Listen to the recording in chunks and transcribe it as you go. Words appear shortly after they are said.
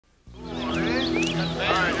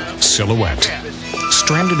Silhouette.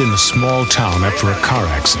 Stranded in a small town after a car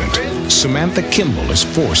accident, Samantha Kimball is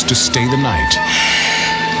forced to stay the night.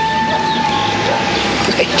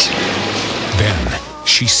 Wait. Then,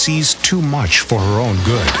 she sees too much for her own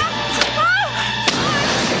good.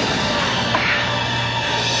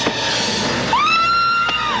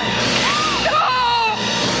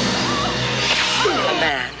 A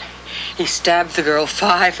man. He stabbed the girl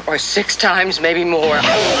 5 or 6 times, maybe more.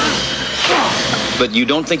 But you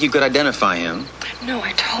don't think you could identify him? No,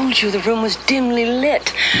 I told you the room was dimly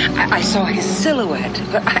lit. I saw his silhouette,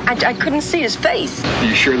 but I couldn't see his face. Are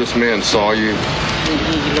you sure this man saw you?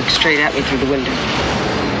 He looked straight at me through the window.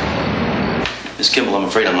 Miss Kimball, I'm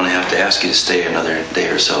afraid I'm going to have to ask you to stay another day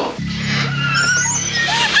or so.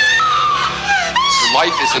 Her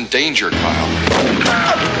life is in danger, Kyle.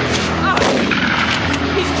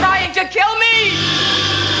 He's trying to kill me!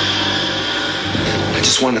 I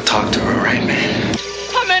just want to talk to her, all right, man?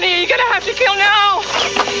 How many are you gonna have to kill now? 3,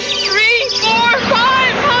 4, 5,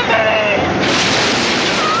 how many?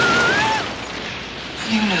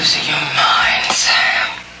 You're losing your minds.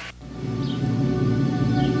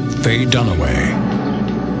 Faye Dunaway.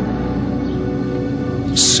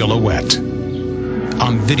 Silhouette.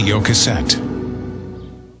 On video cassette.